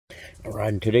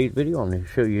Alright, in today's video I'm going to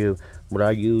show you what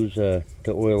I use to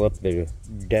oil up the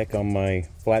deck on my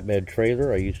flatbed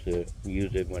trailer. I used to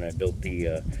use it when I built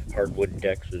the hardwood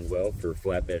decks as well for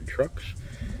flatbed trucks.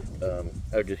 I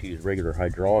would just use regular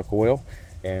hydraulic oil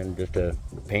and just a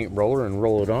paint roller and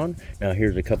roll it on. Now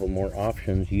here's a couple more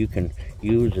options you can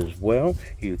use as well.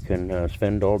 You can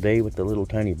spend all day with the little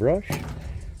tiny brush.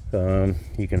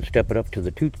 You can step it up to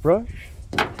the toothbrush.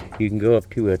 You can go up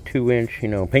to a 2-inch,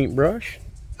 paintbrush.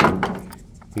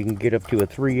 You can get up to a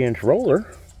 3-inch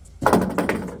roller.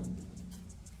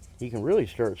 You can really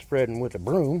start spreading with a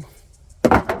broom.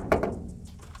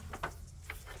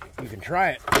 You can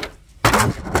try it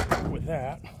with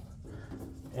that.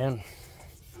 And,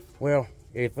 well,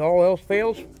 if all else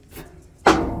fails,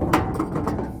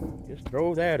 just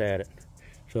throw that at it.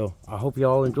 So, I hope you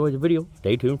all enjoyed the video.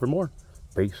 Stay tuned for more.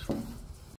 Peace.